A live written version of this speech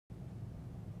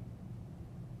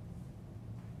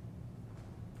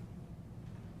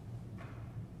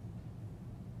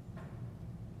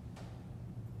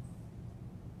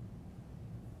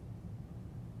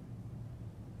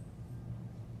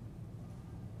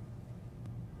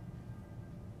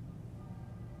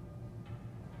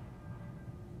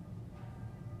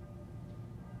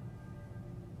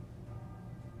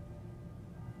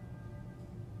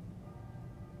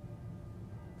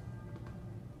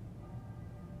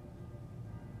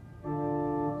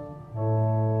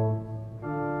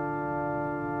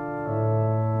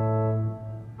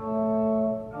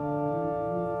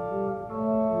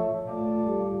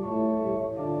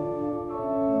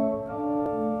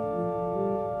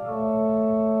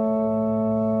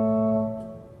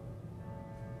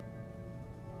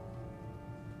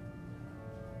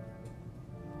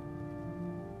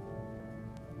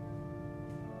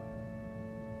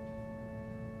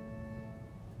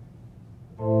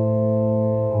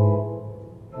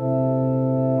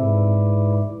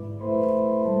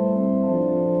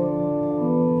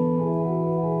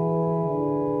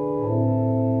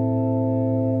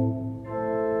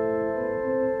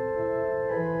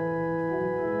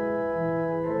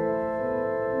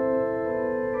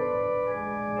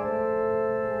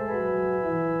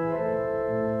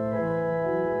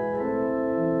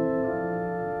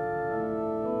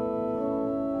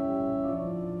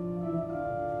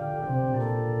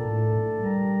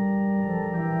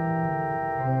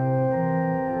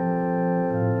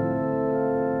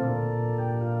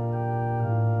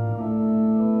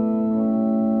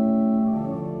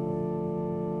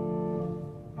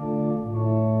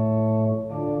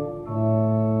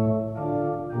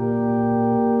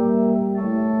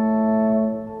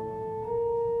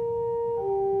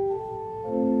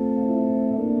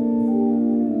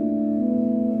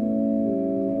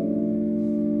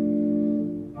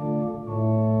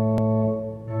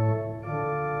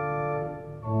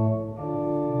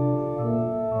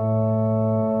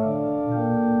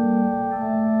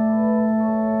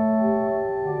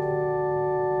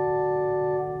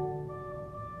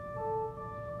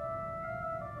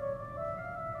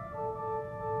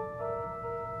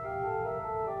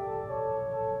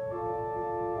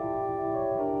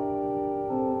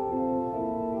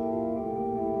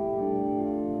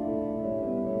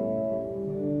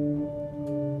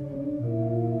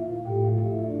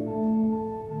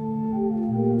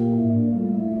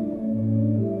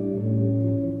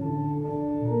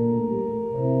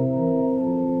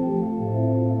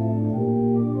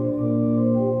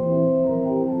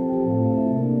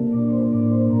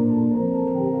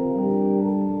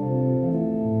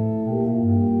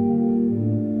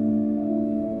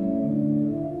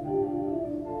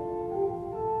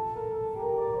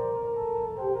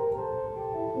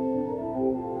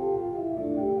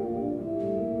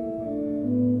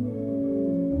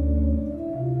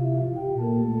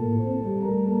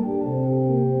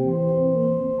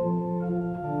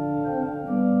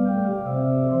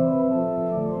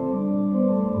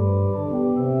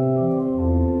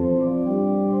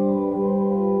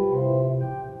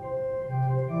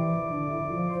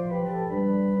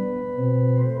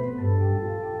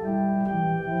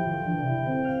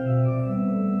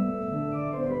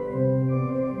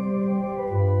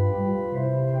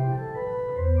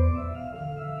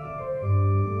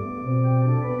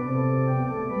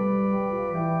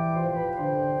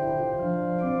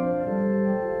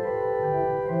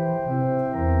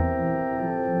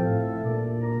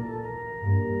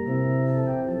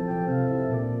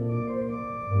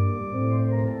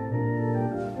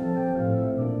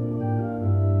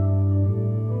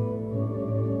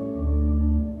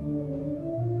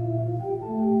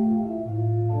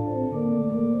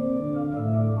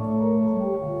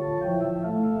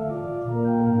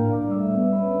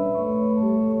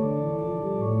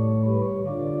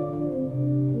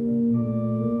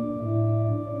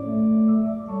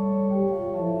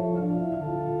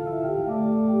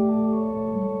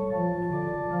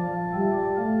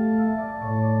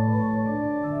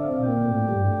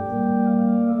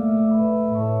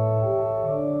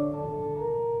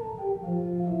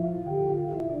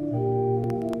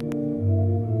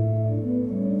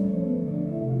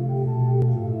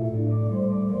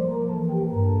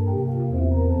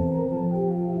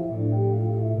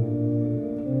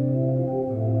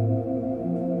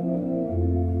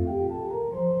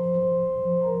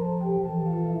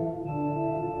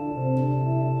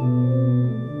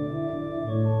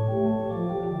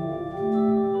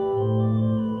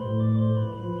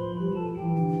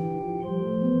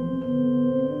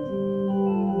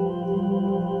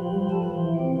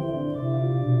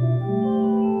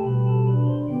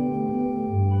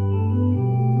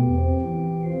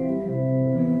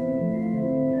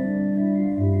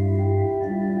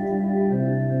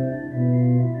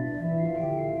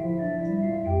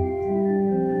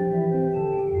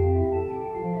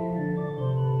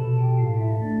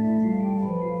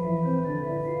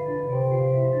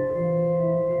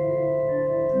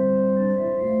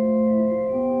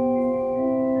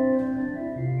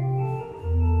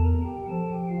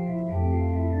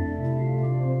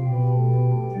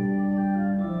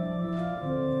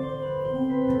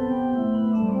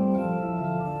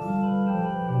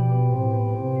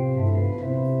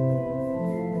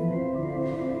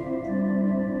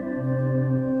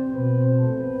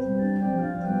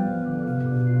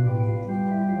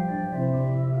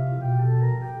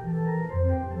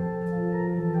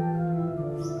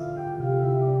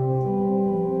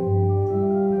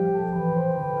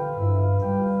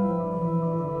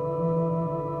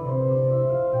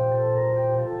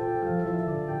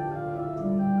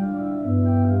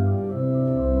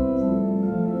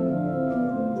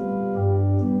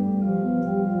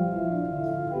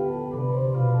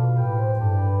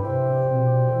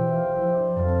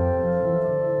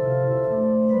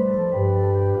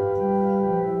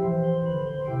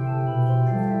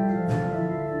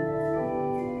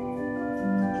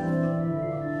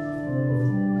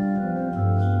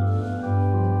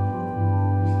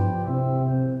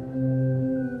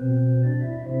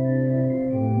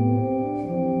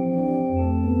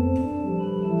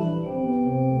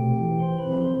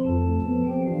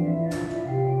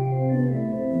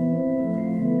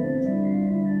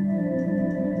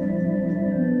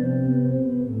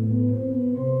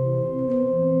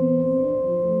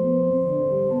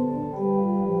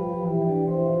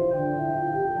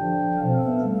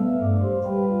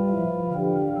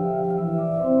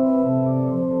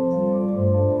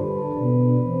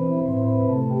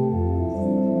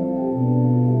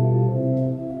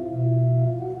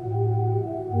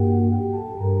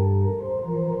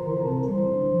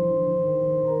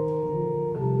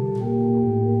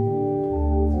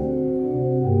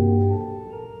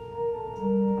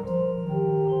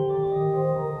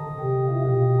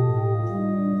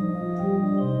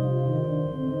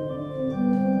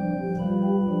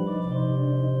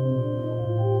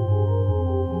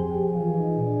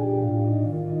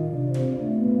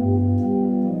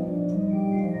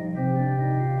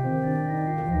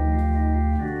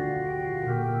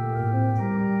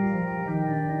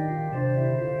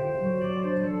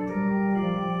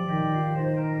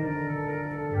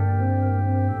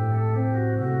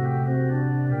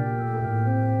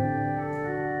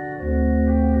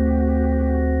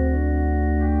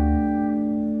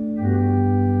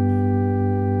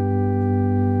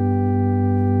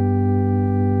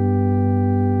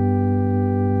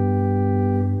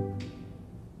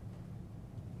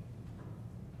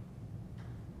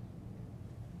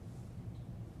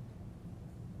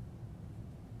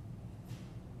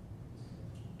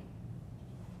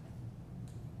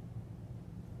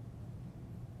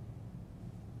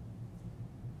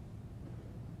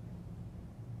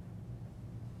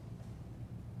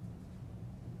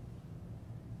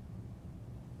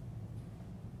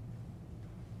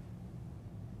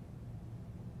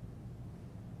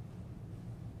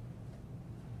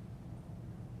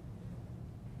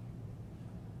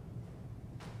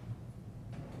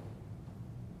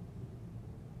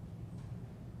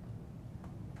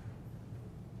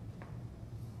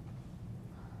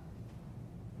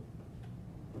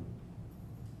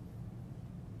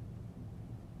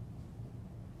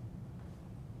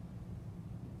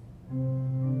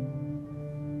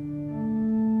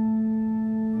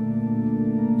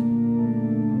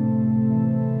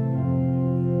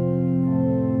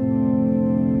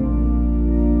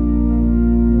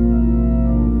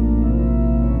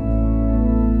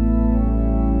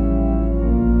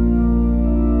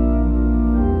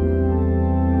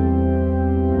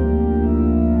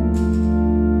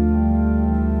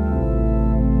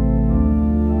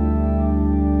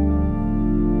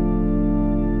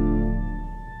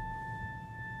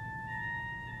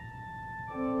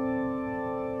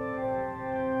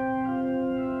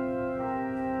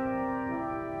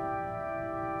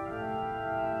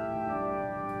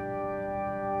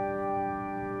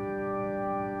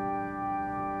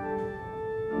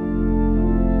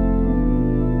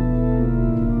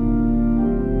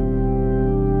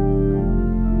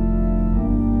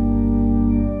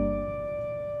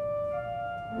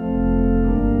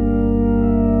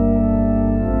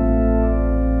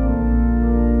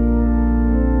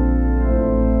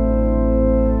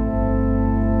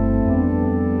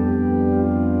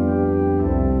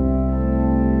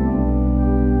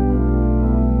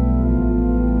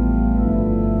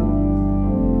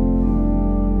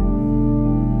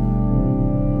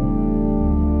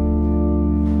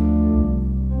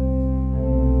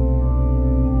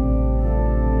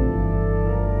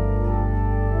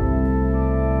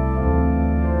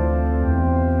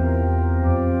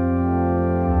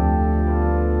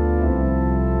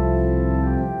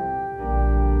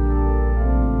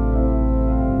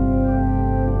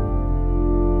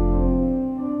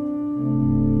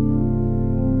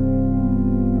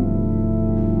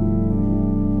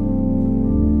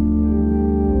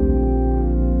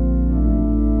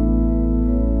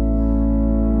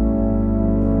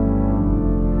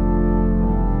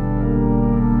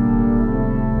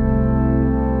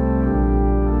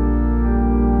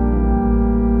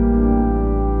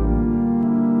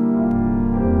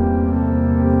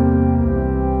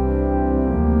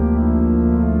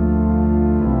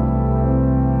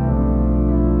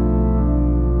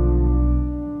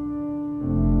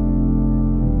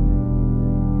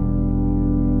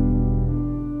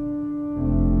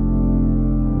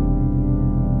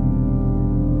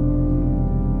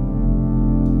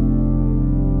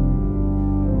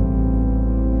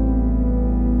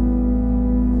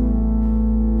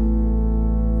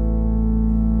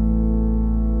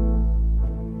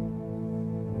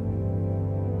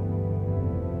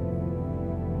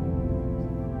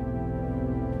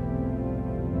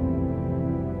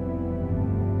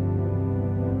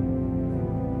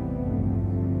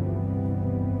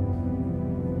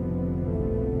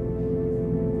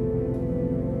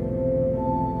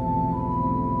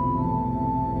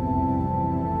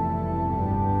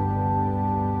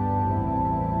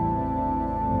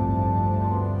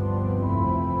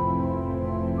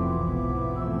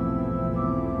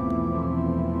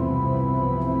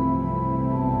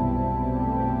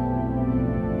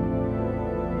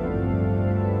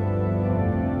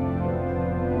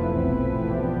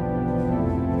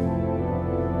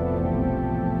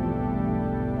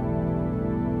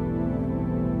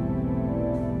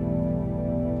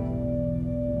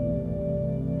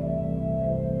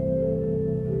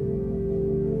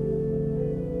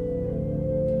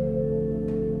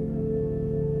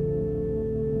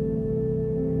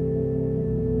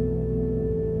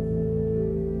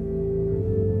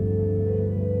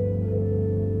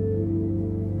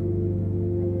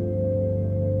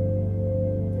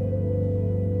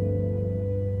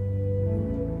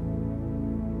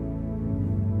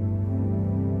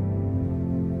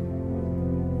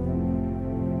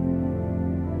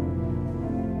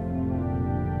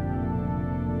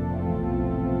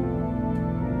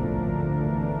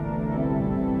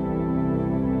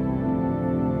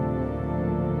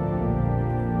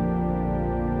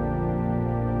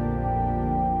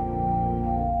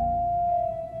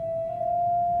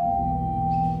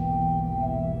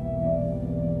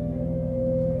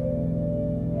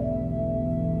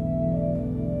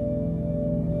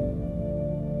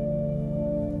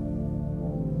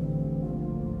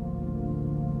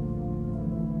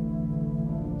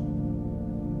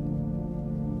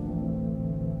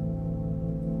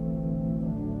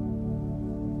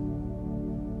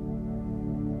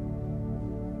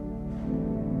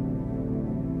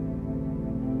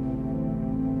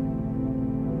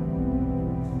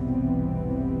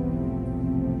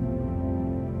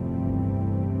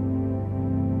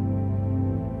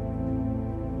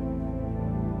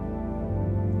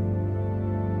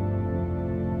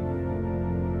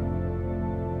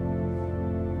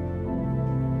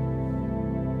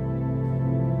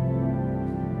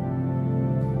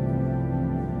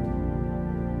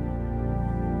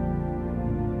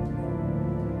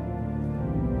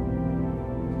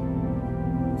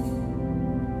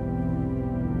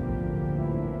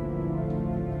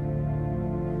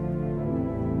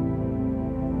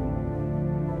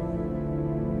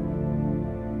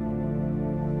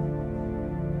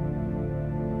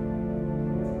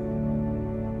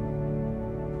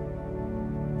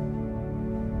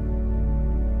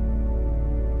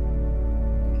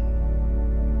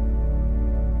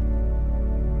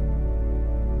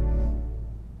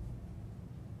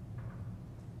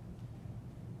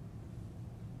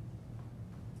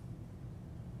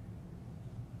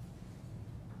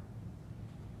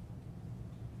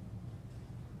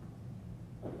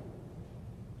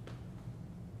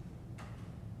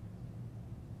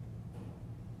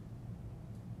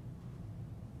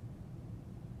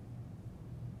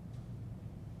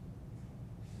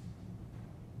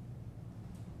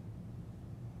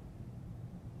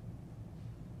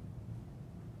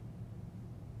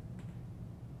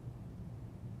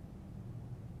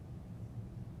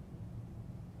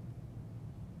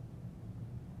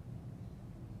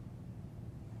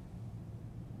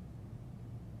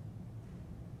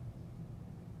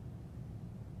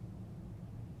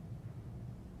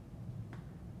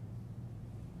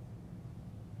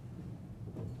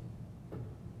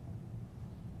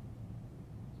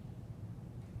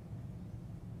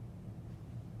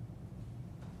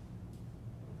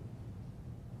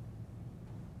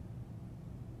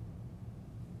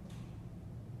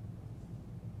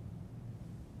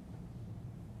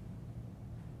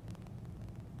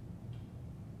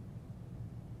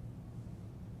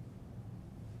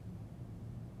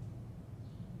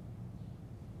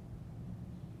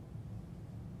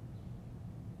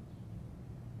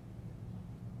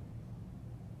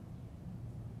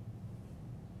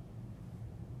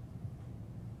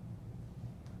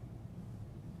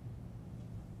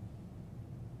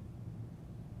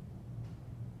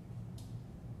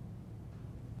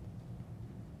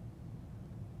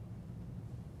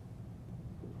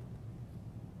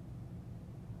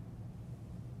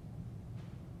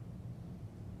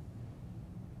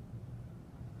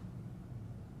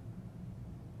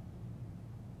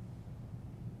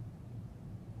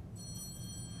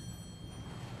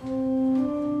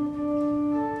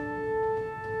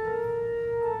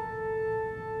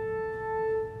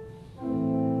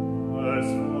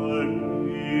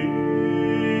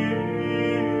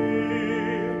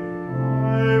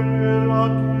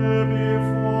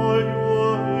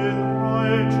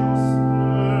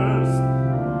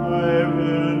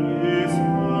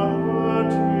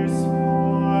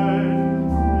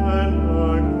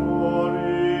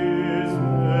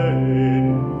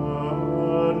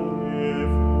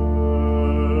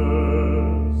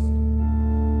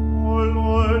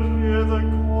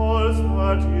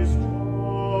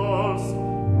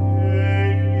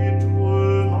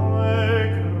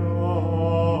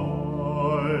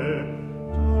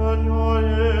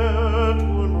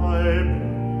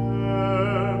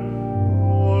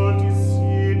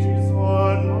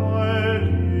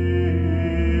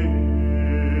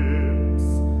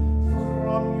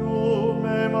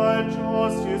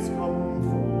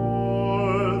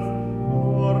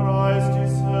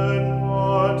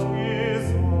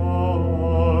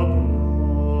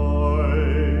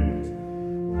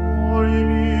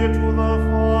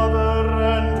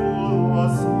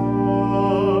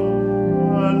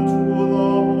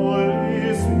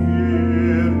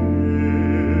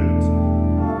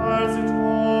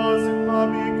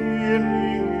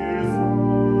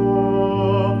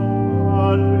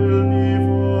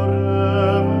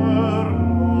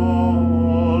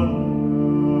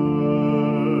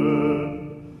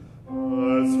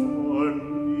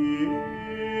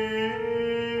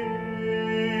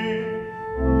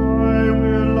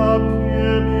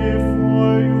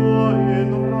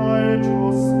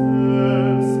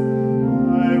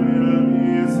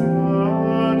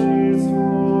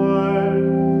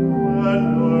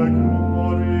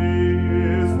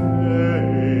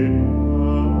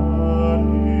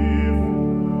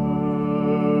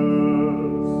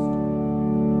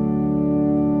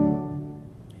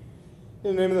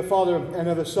Father, and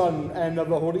of the Son, and of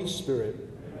the Holy Spirit.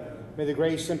 Amen. May the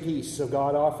grace and peace of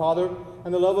God our Father,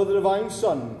 and the love of the divine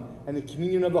Son, and the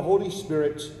communion of the Holy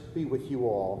Spirit be with you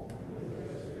all.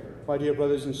 My dear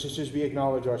brothers and sisters, we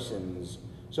acknowledge our sins,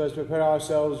 so as to prepare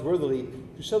ourselves worthily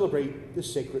to celebrate the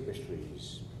sacred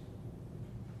mysteries.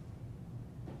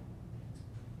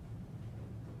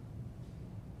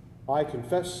 I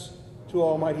confess to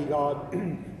Almighty God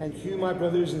and to you, my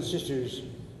brothers and sisters,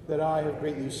 that I have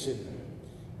greatly sinned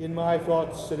in my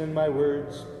thoughts and in my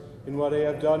words, in what I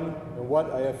have done and what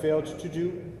I have failed to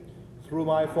do, through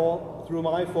my fault, through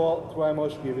my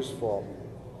most grievous fault.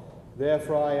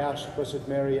 Therefore I ask Blessed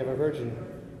Mary, ever Virgin,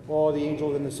 all the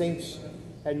angels and the saints,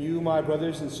 and you, my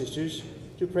brothers and sisters,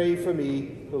 to pray for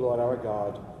me, the Lord our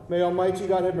God. May Almighty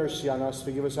God have mercy on us,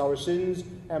 forgive us our sins,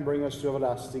 and bring us to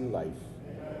everlasting life.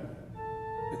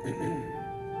 Amen.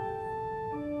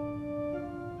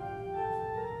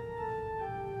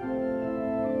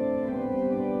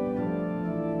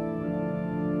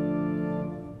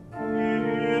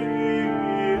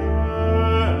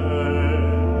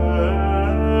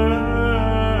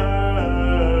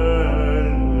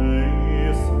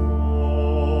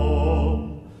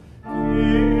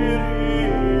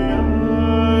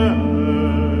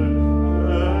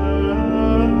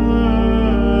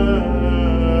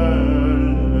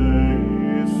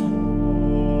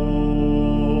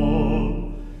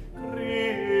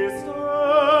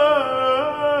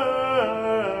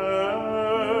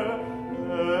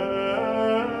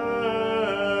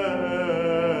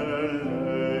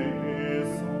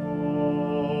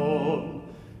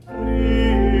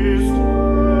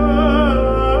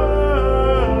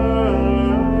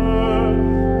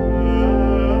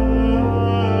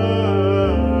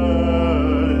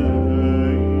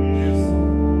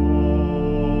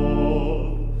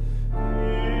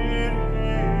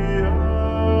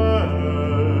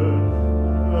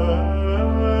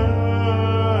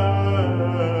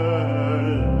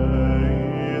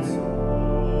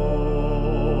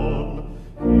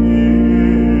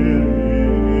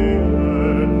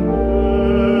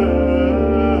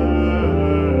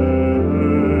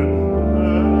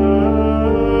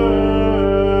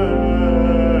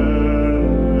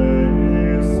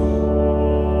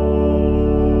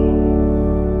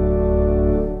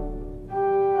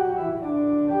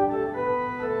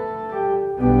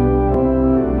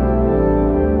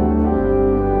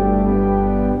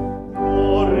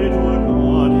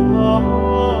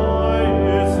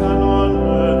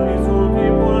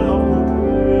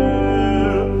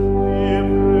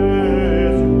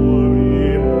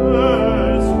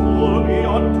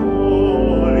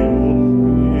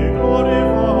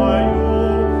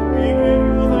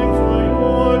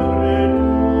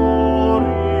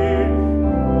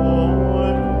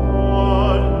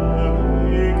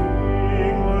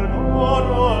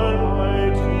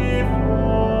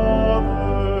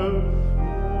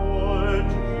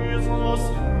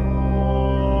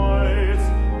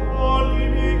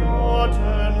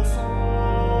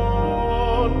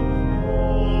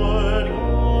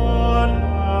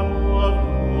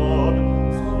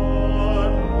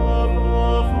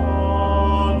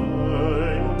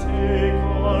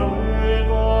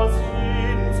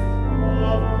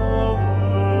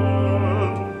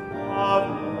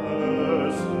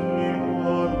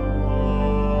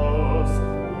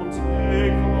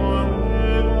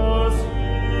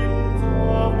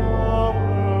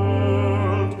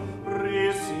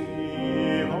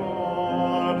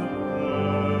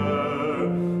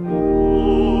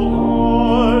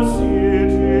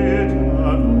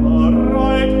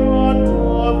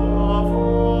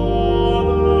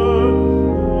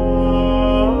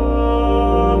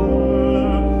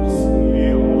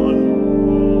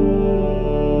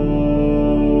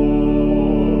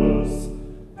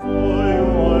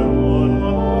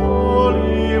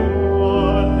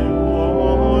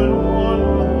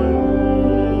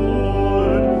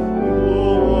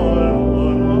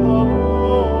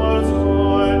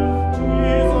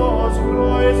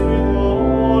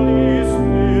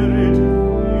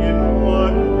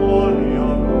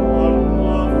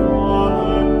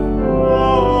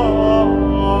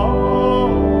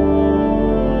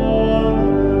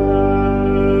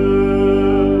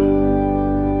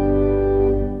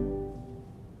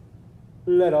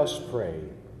 Let us pray.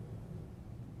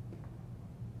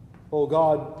 O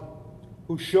God,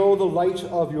 who show the light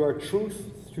of your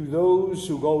truth to those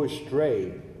who go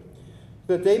astray,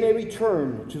 that they may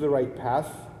return to the right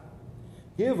path,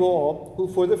 give all who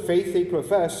for the faith they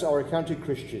profess are accounted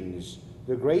Christians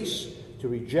the grace to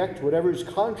reject whatever is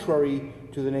contrary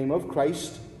to the name of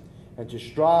Christ and to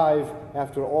strive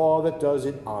after all that does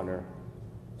it honor.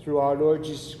 Through our Lord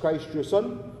Jesus Christ, your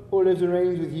Son, who lives and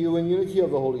reigns with you in unity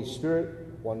of the Holy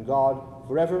Spirit, one God,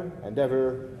 forever and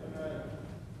ever. Amen.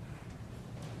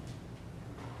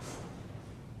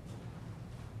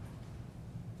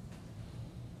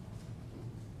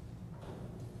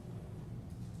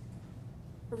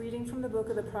 A reading from the book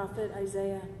of the prophet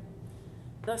Isaiah.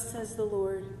 Thus says the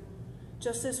Lord,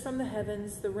 just as from the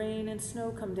heavens the rain and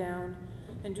snow come down,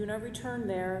 and do not return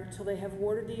there till they have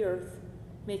watered the earth,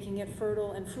 making it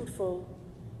fertile and fruitful,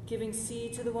 giving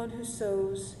seed to the one who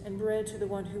sows and bread to the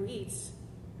one who eats,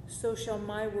 so shall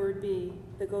my word be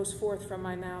that goes forth from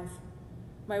my mouth.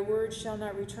 My word shall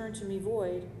not return to me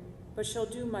void, but shall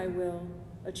do my will,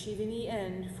 achieving the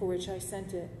end for which I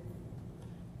sent it.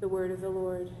 The word of the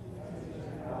Lord.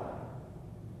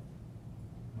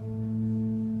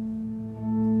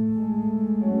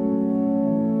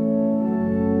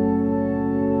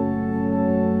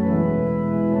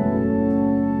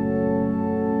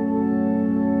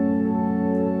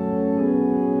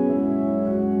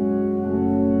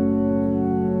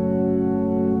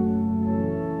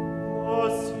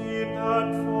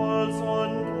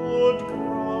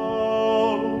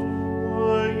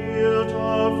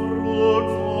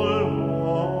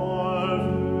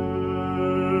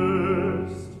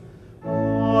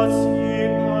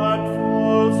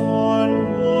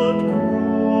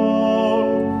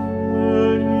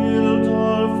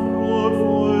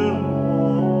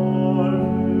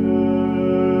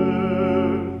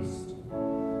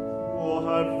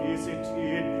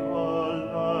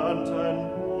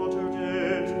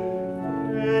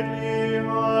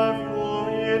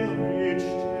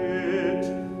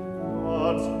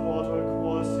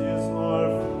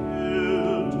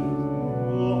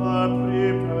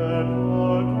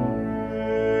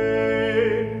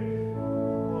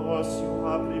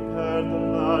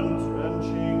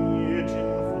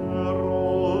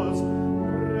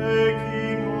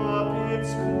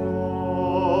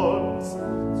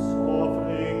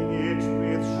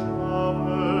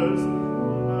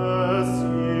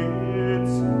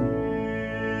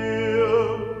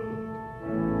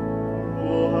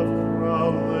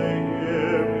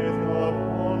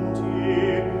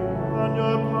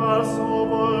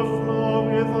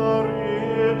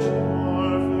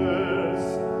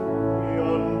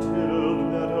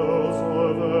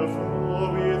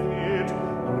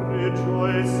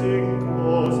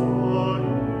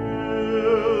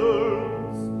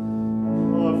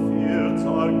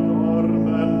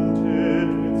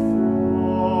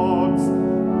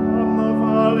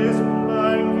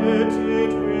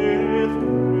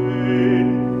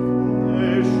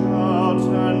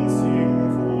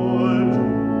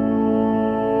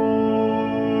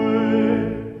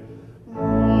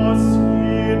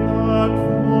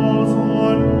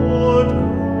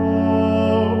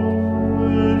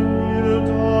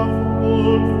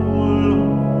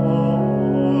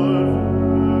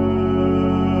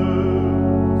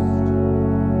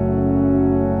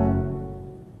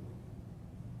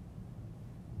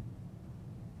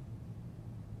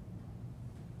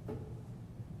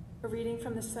 A reading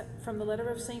from the letter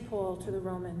of St. Paul to the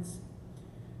Romans.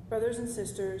 Brothers and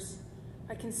sisters,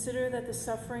 I consider that the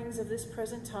sufferings of this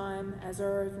present time as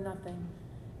are of nothing,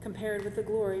 compared with the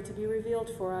glory to be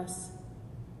revealed for us.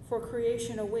 For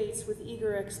creation awaits with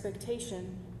eager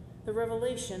expectation the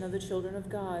revelation of the children of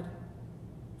God.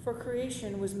 For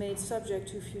creation was made subject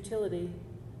to futility,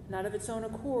 not of its own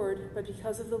accord, but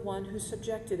because of the one who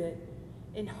subjected it,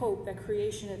 in hope that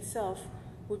creation itself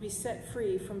would be set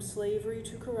free from slavery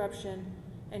to corruption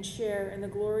and share in the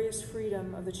glorious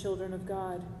freedom of the children of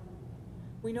God.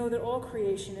 We know that all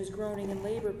creation is groaning in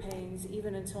labor pains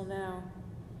even until now.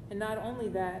 And not only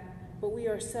that, but we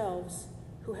ourselves,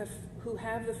 who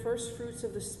have the first fruits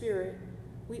of the Spirit,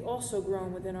 we also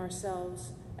groan within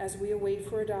ourselves as we await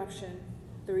for adoption,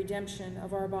 the redemption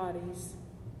of our bodies.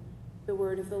 The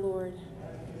word of the Lord.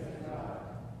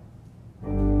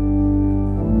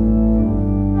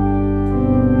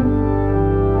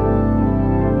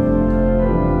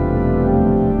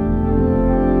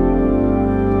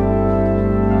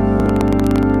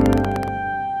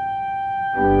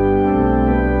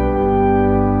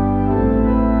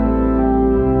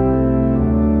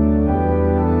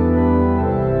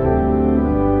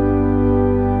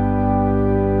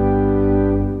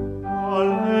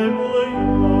 Alleluia,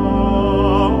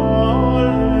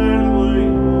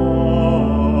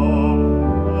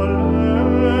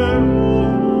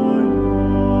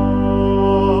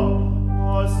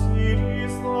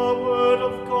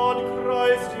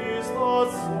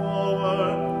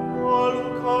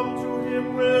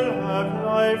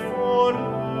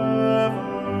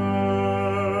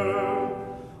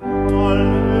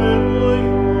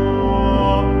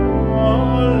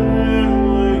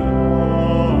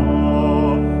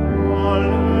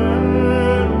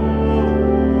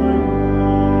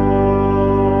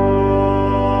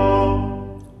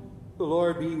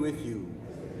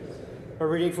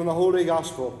 Holy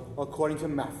Gospel according to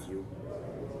Matthew.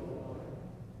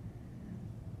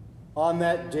 On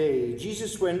that day,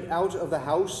 Jesus went out of the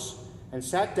house and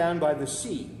sat down by the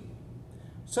sea.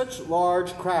 Such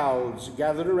large crowds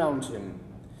gathered around him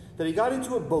that he got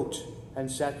into a boat and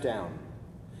sat down,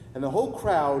 and the whole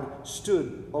crowd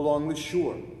stood along the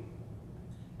shore.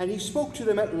 And he spoke to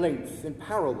them at length in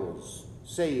parables,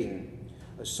 saying,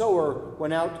 A sower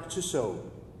went out to sow.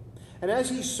 And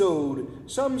as he sowed,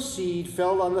 some seed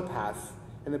fell on the path,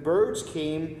 and the birds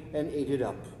came and ate it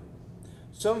up.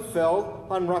 Some fell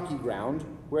on rocky ground,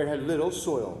 where it had little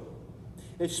soil.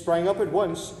 It sprang up at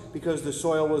once, because the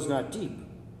soil was not deep.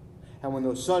 And when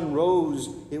the sun rose,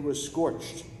 it was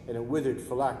scorched, and it withered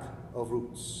for lack of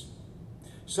roots.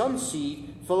 Some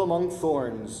seed fell among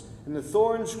thorns, and the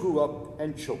thorns grew up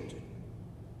and choked it.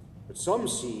 But some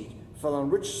seed fell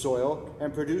on rich soil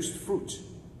and produced fruit,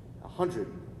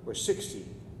 100 or 60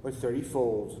 or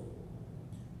 30-fold.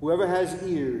 Whoever has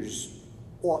ears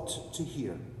ought to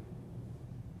hear.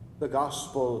 The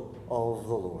Gospel of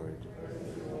the Lord.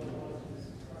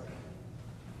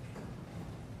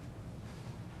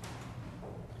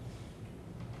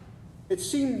 It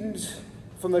seems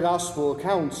from the Gospel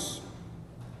accounts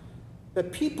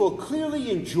that people clearly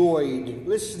enjoyed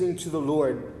listening to the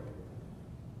Lord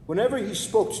whenever he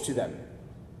spoke to them.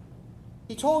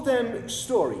 He told them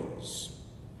stories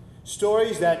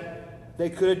that they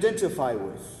could identify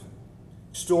with,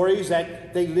 stories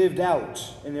that they lived out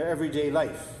in their everyday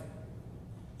life,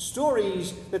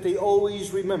 stories that they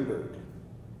always remembered.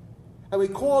 And we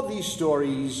call these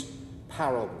stories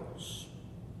parables.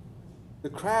 The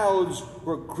crowds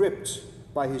were gripped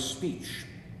by his speech.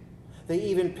 They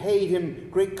even paid him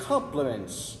great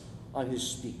compliments on his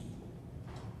speaking.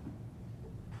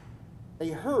 They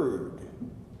heard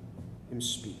him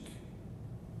speak.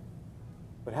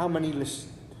 But how many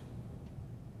listened?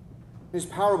 In his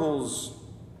parables,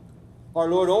 our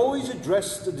Lord always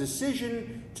addressed a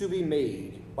decision to be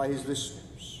made by his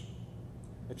listeners,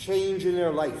 a change in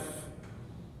their life.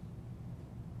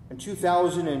 And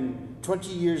 2,020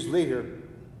 years later,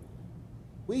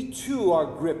 we too are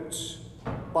gripped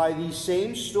by these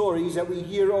same stories that we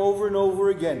hear over and over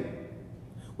again.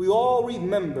 We all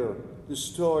remember the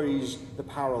stories, the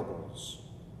parables.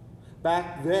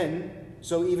 Back then,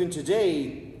 so even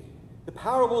today, the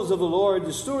parables of the Lord,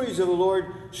 the stories of the Lord,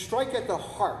 strike at the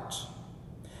heart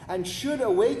and should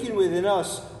awaken within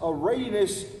us a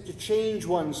readiness to change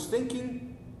one's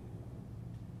thinking,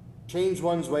 change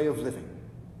one's way of living.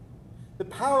 The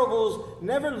parables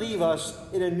never leave us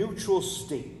in a neutral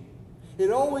state.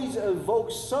 It always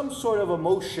evokes some sort of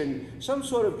emotion, some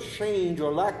sort of change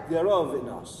or lack thereof in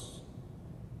us.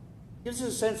 It gives us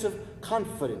a sense of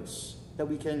confidence that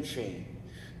we can change.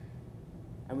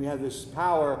 And we have this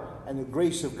power and the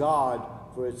grace of God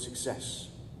for its success.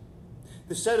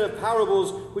 The set of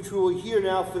parables which we will hear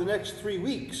now for the next 3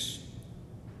 weeks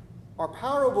are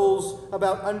parables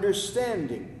about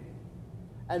understanding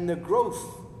and the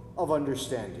growth of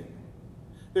understanding.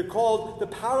 They're called the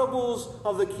parables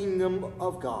of the kingdom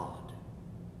of God.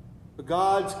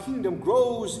 God's kingdom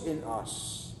grows in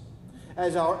us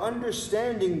as our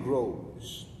understanding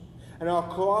grows and our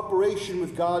cooperation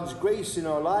with God's grace in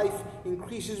our life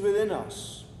increases within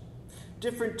us.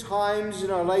 Different times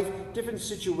in our life, different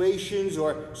situations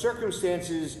or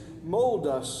circumstances mold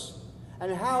us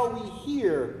and how we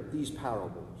hear these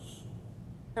parables.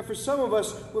 And for some of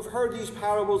us, we've heard these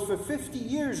parables for 50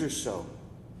 years or so.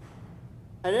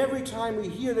 And every time we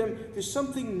hear them, there's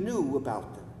something new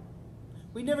about them.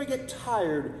 We never get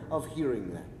tired of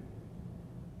hearing them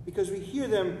because we hear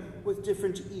them with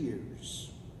different ears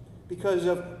because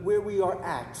of where we are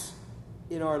at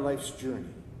in our life's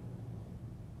journey.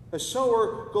 A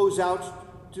sower goes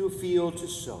out to a field to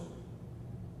sow.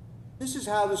 This is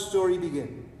how the story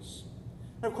begins.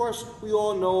 And of course, we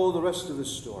all know the rest of the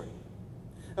story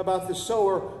about the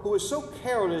sower who was so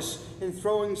careless in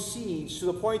throwing seeds to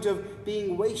the point of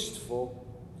being wasteful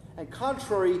and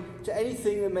contrary to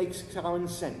anything that makes common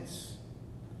sense.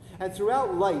 And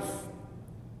throughout life,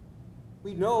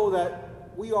 we know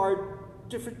that we are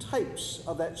different types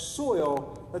of that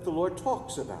soil that the Lord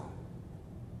talks about.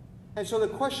 And so the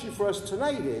question for us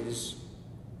tonight is,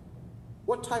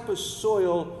 what type of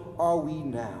soil are we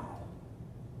now?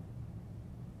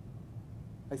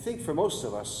 I think for most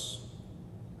of us,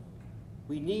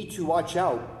 we need to watch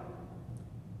out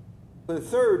for the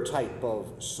third type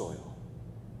of soil.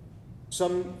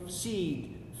 Some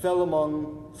seed fell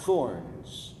among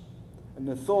thorns, and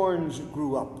the thorns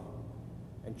grew up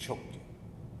and choked it.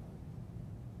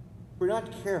 If we're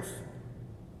not careful,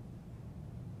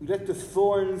 we let the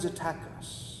thorns attack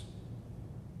us,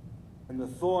 and the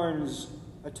thorns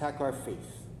attack our faith.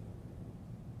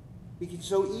 We can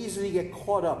so easily get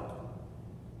caught up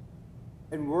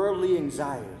in worldly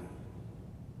anxiety.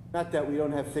 Not that we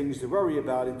don't have things to worry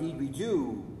about, indeed we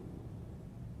do.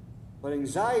 But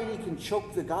anxiety can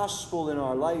choke the gospel in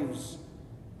our lives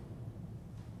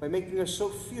by making us so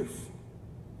fearful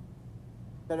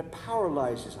that it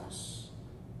paralyzes us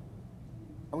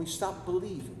and we stop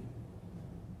believing.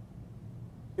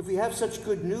 If we have such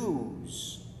good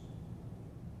news,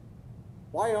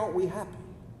 why aren't we happy?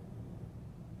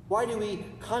 Why do we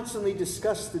constantly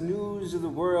discuss the news of the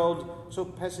world so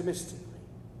pessimistically,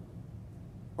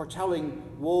 foretelling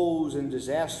woes and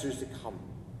disasters to come,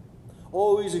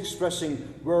 always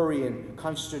expressing worry and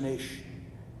consternation?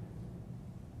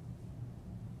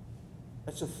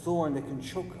 That's a thorn that can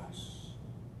choke us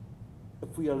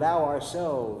if we allow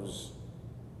ourselves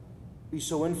to be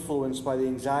so influenced by the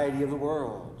anxiety of the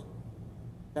world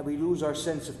that we lose our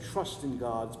sense of trust in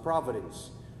God's providence.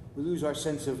 We lose our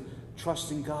sense of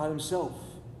trust in God himself.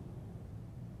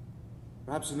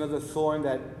 Perhaps another thorn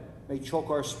that may choke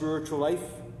our spiritual life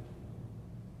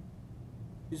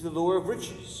is the lure of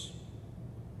riches.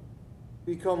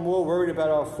 We become more worried about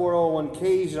our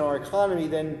 401ks and our economy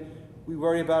than we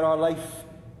worry about our life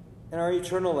and our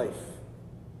eternal life.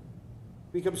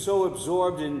 We become so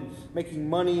absorbed in making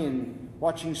money and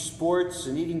watching sports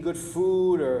and eating good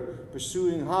food or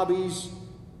pursuing hobbies.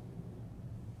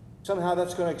 Somehow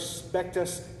that's going to expect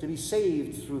us to be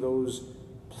saved through those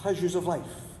pleasures of life.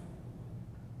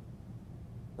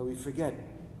 But we forget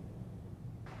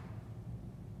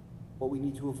what we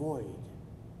need to avoid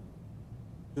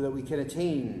so that we can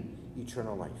attain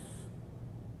eternal life.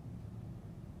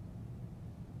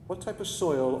 What type of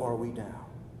soil are we now?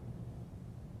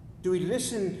 Do we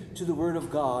listen to the word of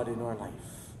God in our life?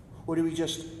 Or do we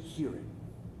just hear it?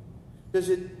 Does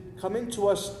it come into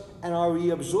us and are we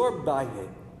absorbed by it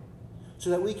so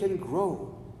that we can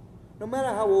grow? No matter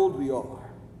how old we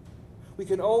are, we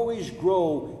can always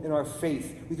grow in our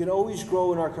faith. We can always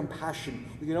grow in our compassion.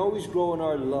 We can always grow in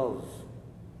our love.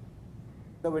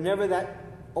 That we're never that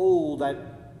old that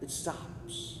it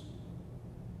stops.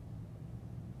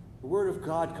 The word of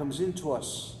God comes into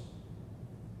us.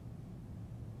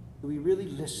 Do we really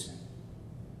listen?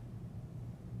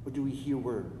 Or do we hear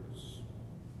words?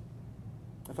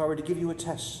 If I were to give you a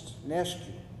test and ask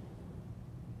you,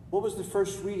 what was the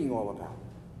first reading all about?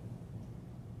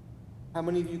 How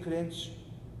many of you could answer?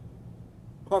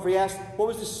 Or if we asked, what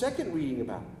was the second reading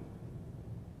about?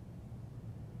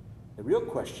 The real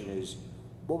question is,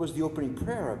 what was the opening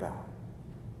prayer about?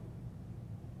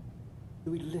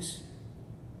 Do we listen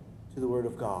to the word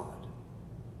of God?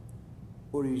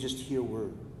 Or do you just hear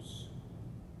words?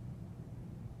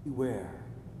 Beware.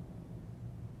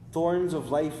 Thorns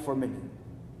of life are many,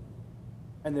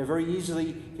 and they very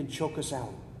easily can choke us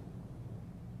out.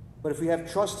 But if we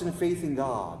have trust and faith in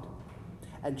God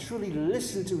and truly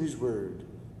listen to his word,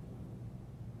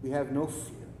 we have no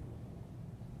fear.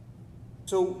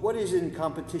 So what is in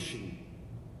competition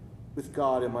with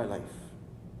God in my life?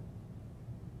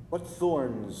 What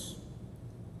thorns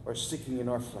are sticking in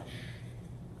our flesh?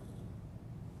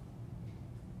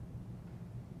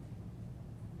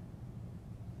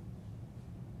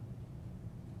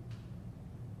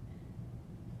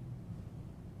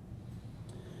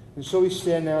 And so we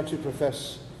stand now to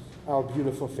profess our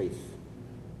beautiful faith.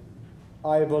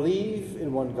 I believe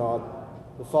in one God,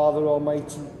 the Father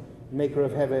Almighty, maker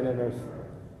of heaven and earth,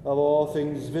 of all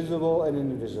things visible and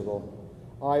invisible.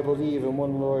 I believe in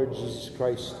one Lord Jesus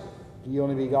Christ, the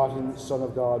only begotten Son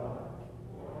of God,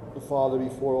 the Father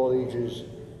before all ages,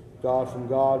 God from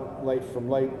God, light from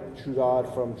light, true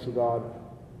God from true God,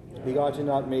 begotten,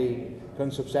 not made,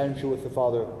 consubstantial with the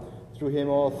Father. Through him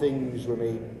all things were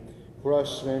made. For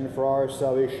us men, for our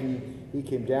salvation, he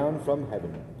came down from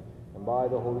heaven, and by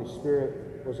the Holy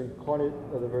Spirit was incarnate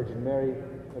of the Virgin Mary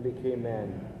and became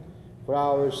man. For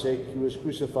our sake he was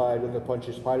crucified under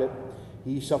Pontius Pilate.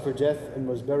 He suffered death and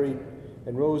was buried,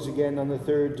 and rose again on the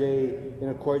third day in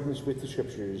accordance with the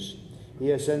Scriptures.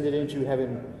 He ascended into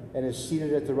heaven and is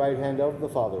seated at the right hand of the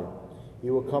Father.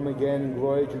 He will come again in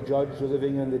glory to judge the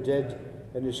living and the dead,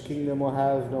 and his kingdom will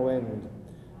have no end.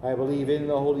 I believe in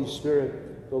the Holy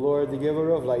Spirit, the Lord, the giver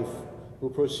of life, who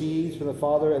proceeds from the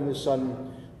Father and the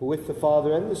Son, who with the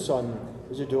Father and the Son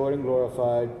is adored and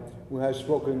glorified, who has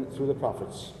spoken through the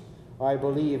prophets. I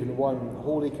believe in one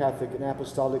holy Catholic and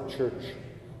apostolic church.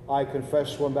 I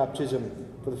confess one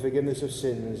baptism for the forgiveness of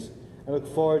sins, and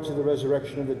look forward to the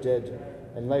resurrection of the dead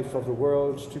and life of the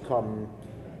world to come.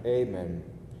 Amen.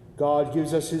 God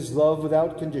gives us his love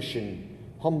without condition.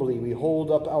 Humbly we hold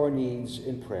up our needs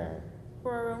in prayer.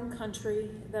 For our own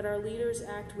country, that our leaders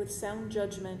act with sound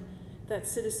judgment, that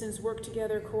citizens work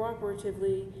together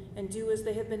cooperatively and do as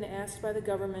they have been asked by the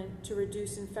government to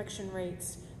reduce infection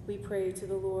rates, we pray to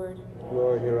the Lord.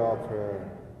 Lord, hear our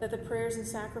prayer. That the prayers and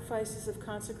sacrifices of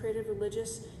consecrated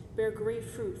religious bear great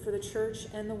fruit for the church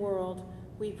and the world,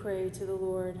 we pray to the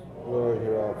Lord. Lord,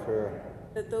 hear our prayer.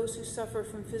 That those who suffer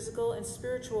from physical and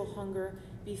spiritual hunger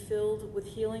be filled with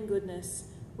healing goodness,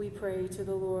 we pray to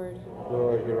the Lord.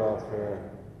 Lord, hear our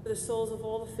prayer. For the souls of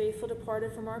all the faithful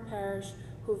departed from our parish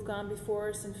who have gone before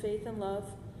us in faith and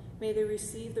love, may they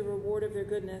receive the reward of their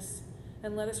goodness.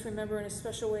 And let us remember in a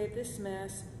special way at this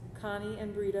Mass Connie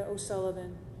and Brita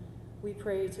O'Sullivan. We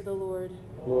pray to the Lord.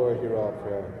 Lord, hear our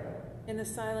prayer. In the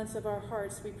silence of our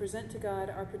hearts, we present to God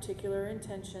our particular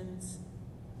intentions.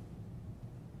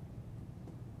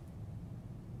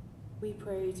 We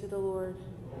pray to the Lord.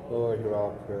 Lord, hear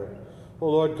our prayer. O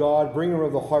Lord God, bringer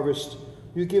of the harvest,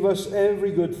 you give us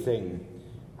every good thing.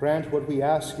 Grant what we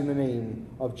ask in the name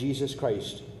of Jesus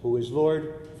Christ, who is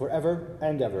Lord forever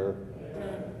and ever.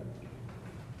 Amen.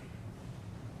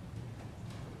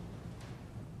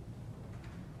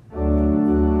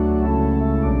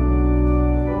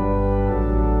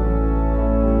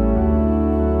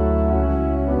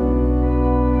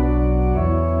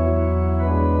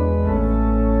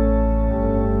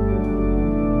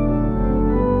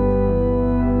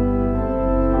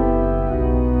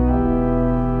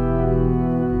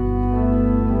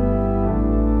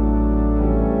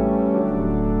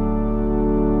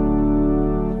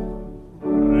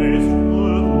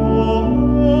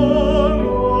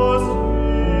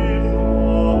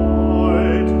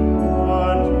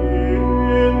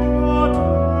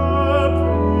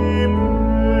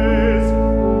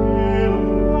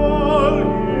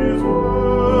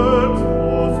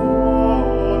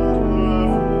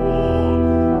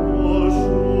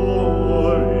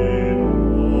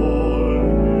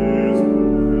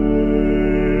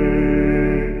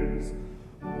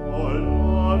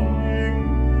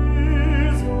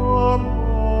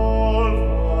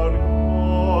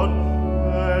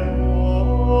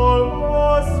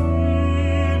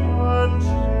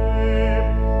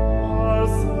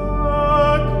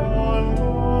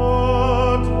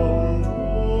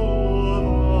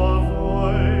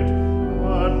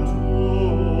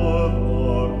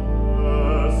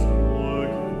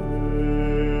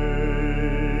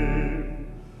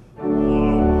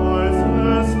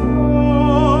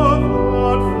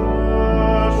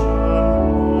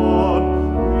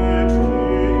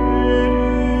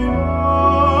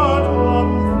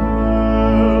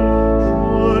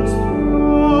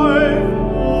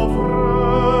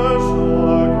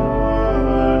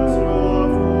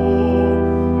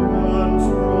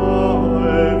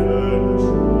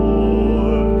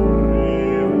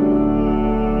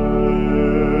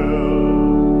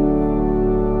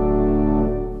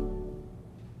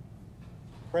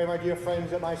 Pray, my dear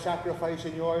friends, that my sacrifice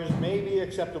and yours may be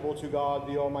acceptable to God,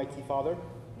 the Almighty Father.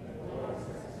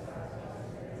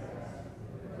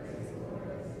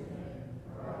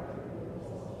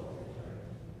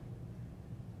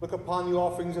 Look upon the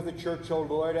offerings of the Church, O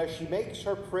Lord, as she makes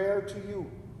her prayer to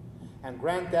you, and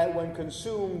grant that when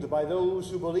consumed by those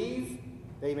who believe,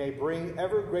 they may bring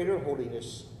ever greater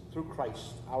holiness through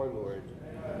Christ our Lord.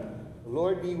 Amen. The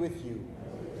Lord be with you.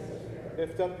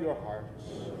 Lift up your hearts.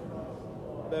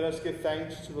 Let us give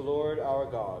thanks to the Lord our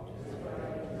God.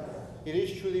 It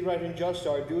is truly right and just,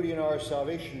 our duty and our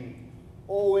salvation,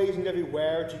 always and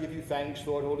everywhere to give you thanks,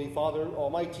 Lord, Holy Father,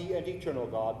 Almighty and eternal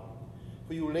God.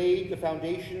 For you laid the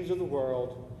foundations of the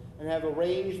world and have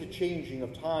arranged the changing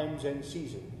of times and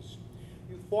seasons.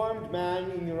 You formed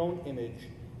man in your own image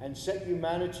and set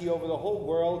humanity over the whole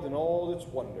world in all its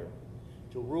wonder,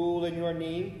 to rule in your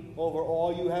name over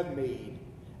all you have made,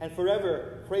 and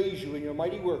forever praise you in your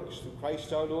mighty works through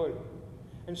Christ our Lord.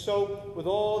 And so, with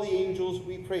all the angels,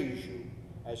 we praise you,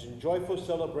 as in joyful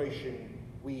celebration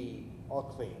we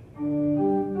acclaim.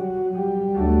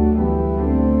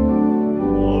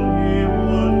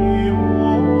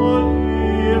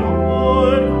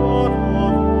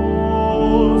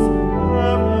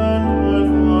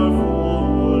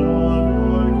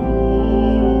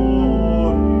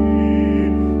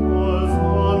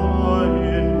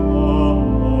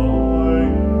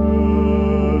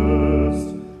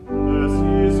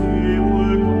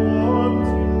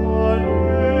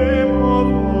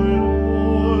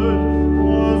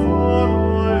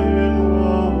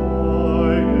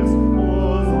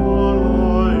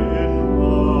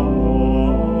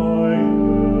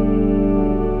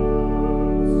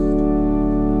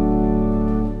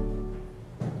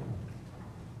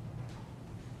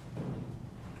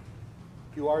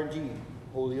 You are indeed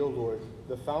holy, O Lord,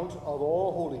 the fount of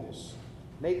all holiness.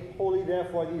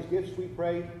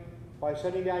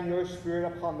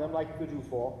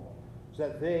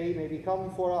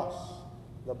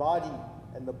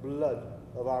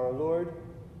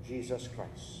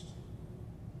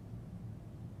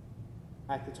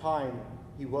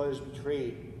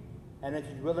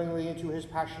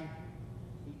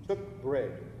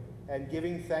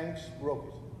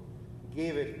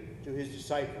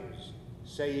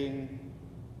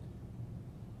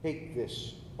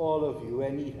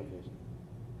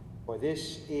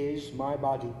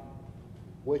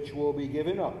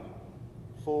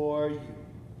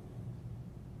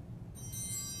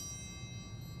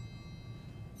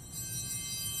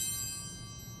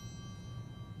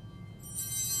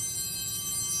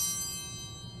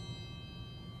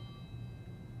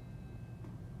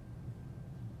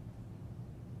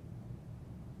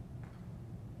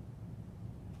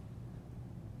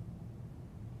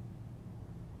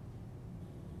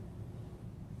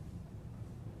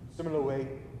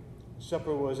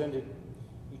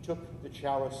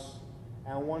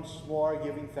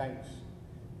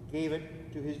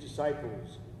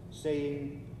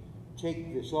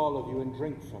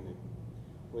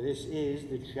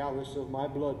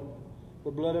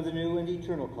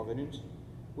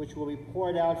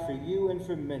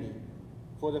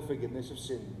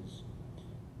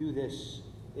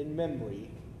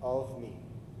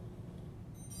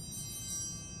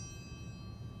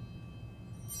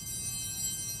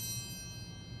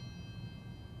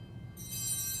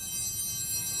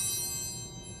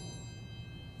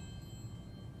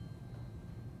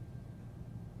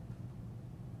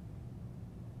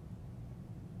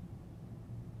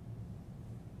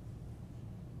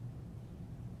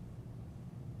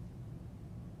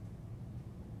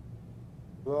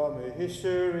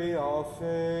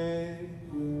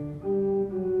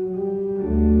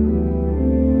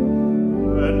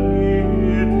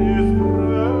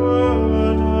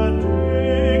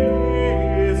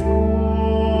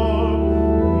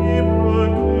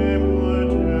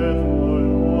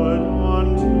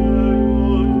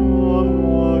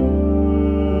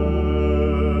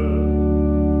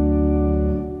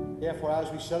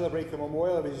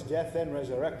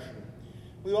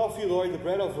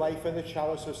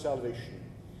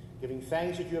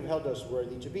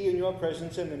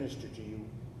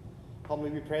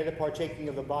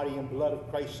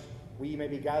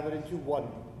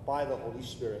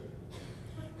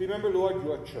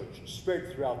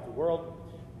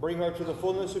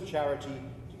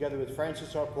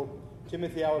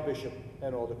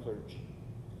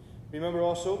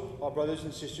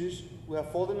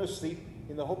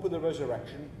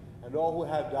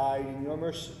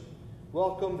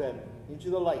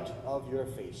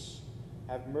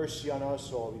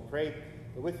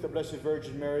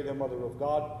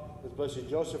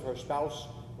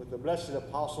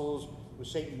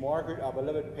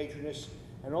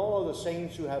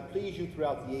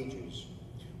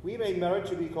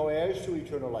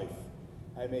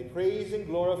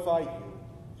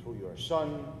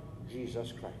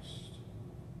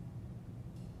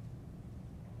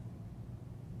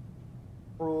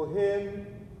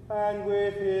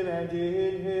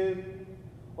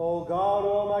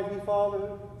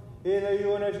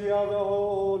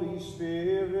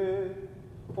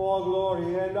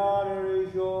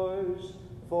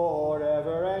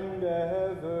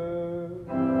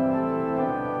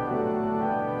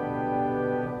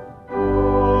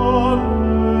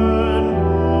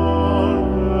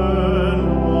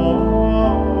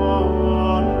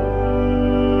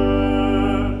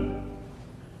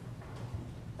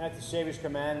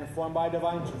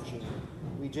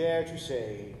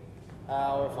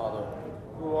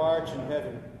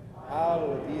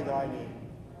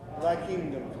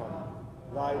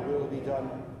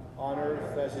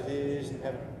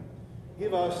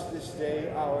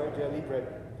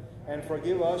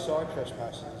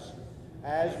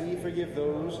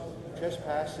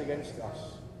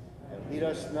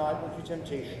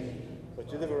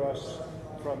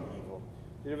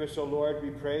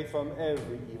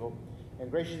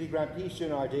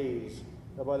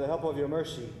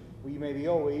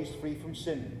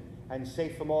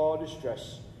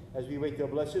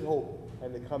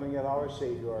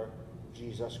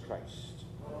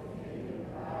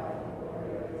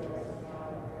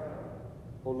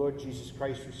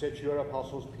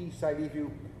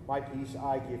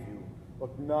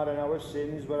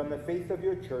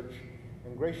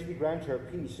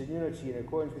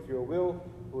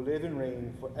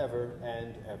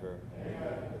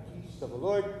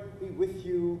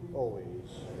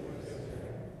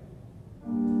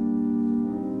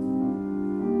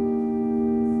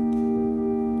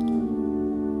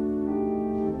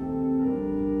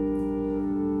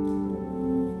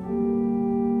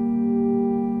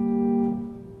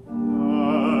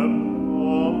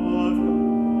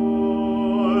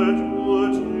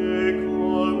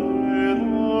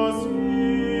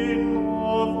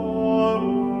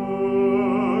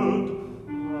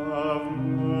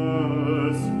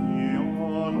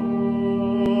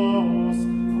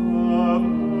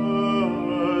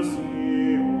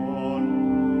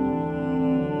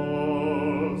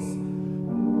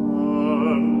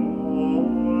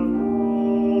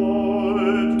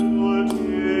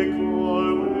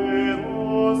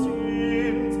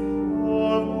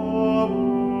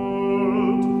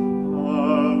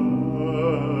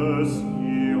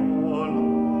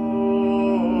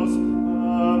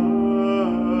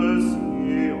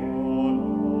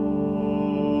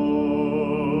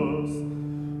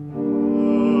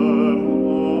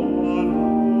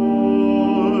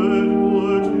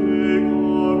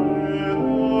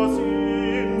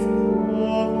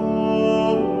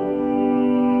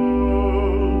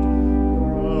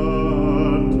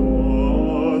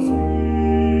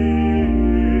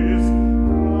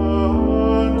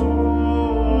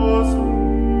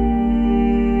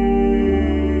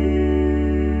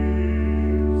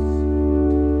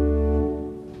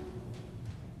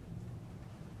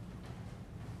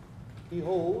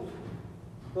 Behold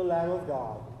the Lamb of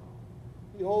God.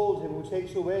 Behold him who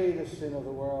takes away the sin of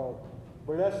the world.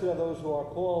 Blessed are those who are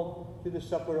called to the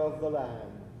supper of the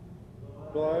Lamb.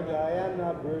 Lord, I am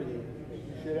not worthy that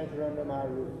you should enter under my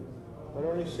roof, but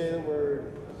only say the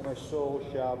word, and my soul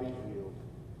shall be healed.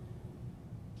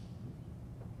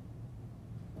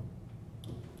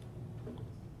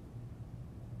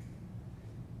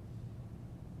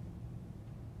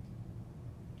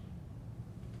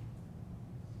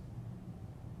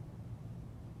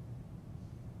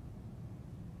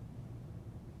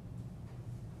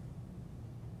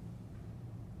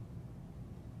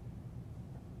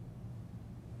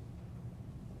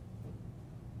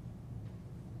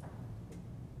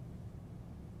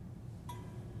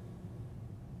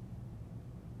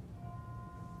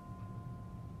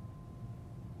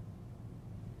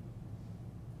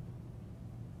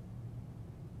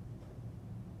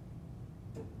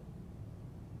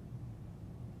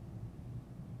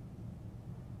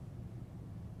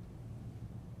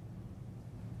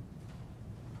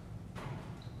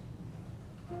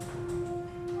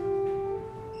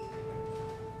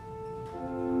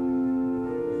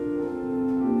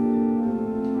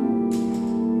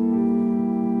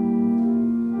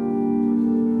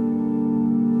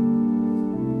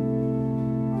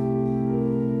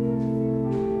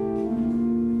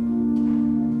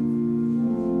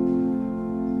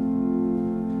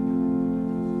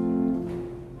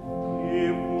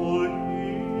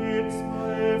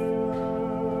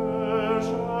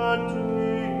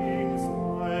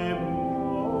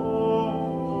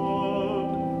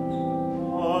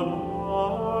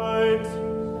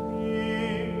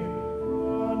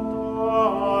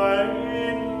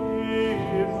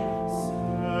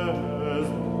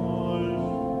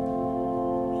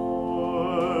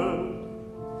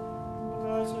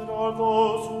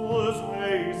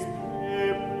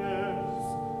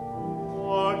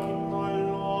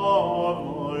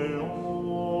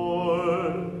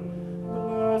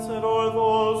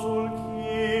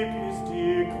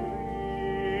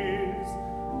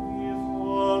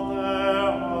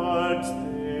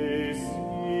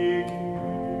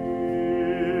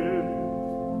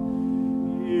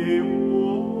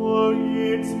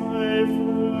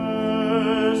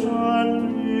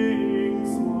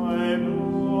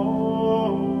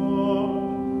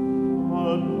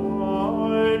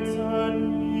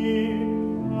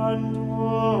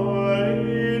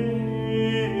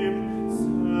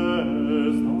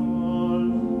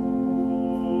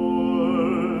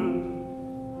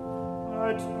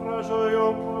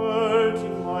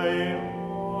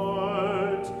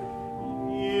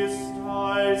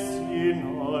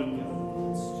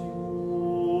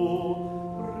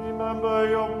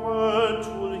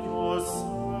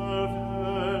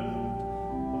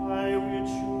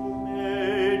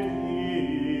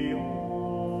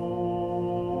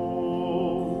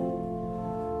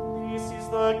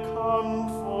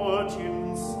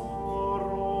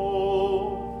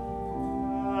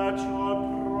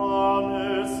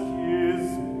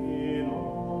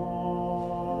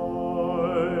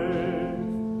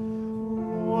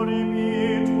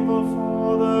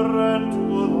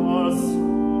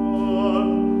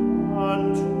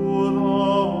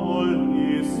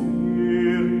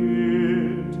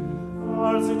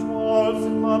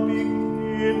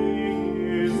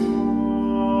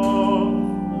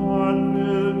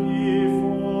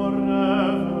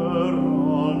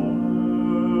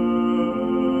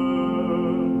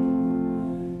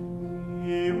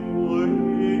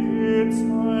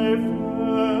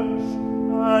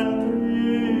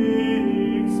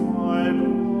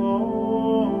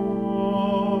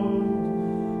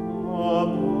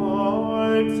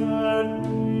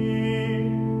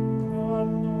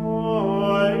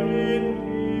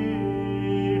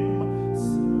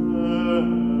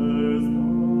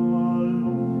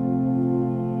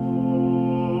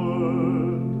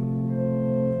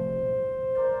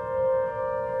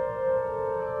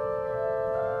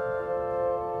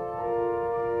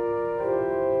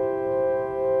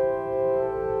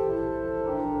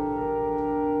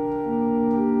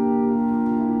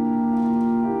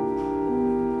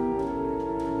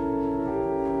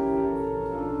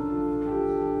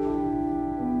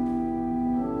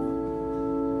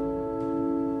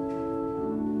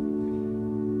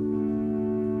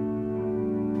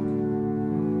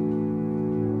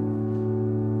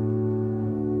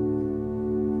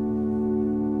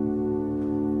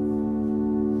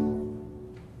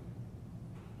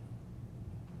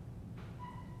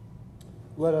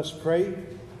 Let us pray.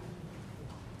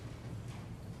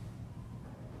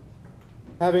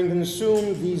 Having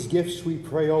consumed these gifts, we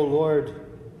pray, O Lord,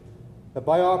 that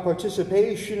by our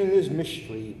participation in this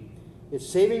mystery, its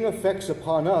saving effects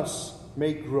upon us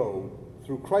may grow.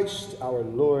 Through Christ our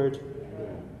Lord.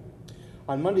 Amen.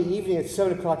 On Monday evening at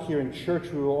 7 o'clock here in church,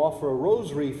 we will offer a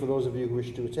rosary for those of you who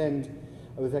wish to attend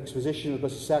with exposition of the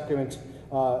Blessed Sacrament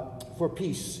for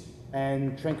peace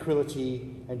and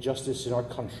tranquility and justice in our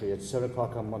country at 7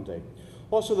 o'clock on Monday.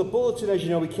 Also, the bulletin, as you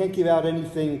know, we can't give out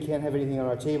anything, can't have anything on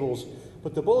our tables,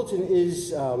 but the bulletin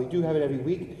is, we do have it every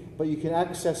week, but you can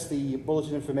access the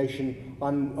bulletin information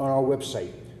on our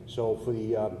website. So for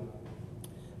the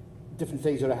different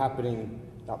things that are happening,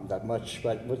 not that much,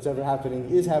 but whatever happening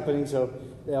is happening, so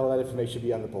all that information will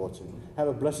be on the bulletin. Have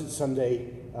a blessed Sunday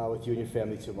with you and your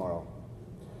family tomorrow.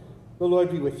 The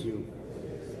Lord be with you.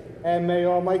 And may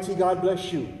Almighty God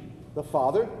bless you, the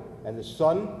Father, and the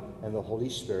Son, and the Holy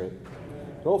Spirit.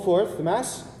 Go forth, the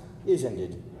Mass is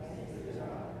ended.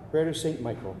 Prayer to Saint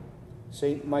Michael.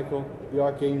 Saint Michael, the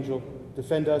Archangel,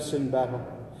 defend us in battle.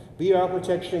 Be our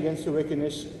protection against the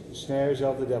wickedness, the snares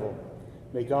of the devil.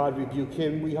 May God rebuke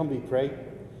him, we humbly pray.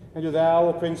 And do thou,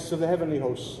 O Prince of the heavenly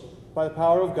hosts, by the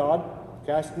power of God,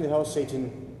 cast into hell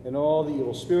Satan and all the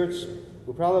evil spirits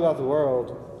who prowl about the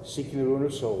world, seeking the ruin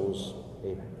of souls.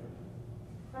 Amen.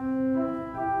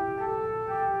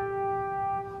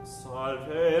 Salve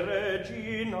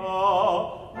Regina,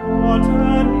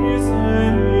 Mater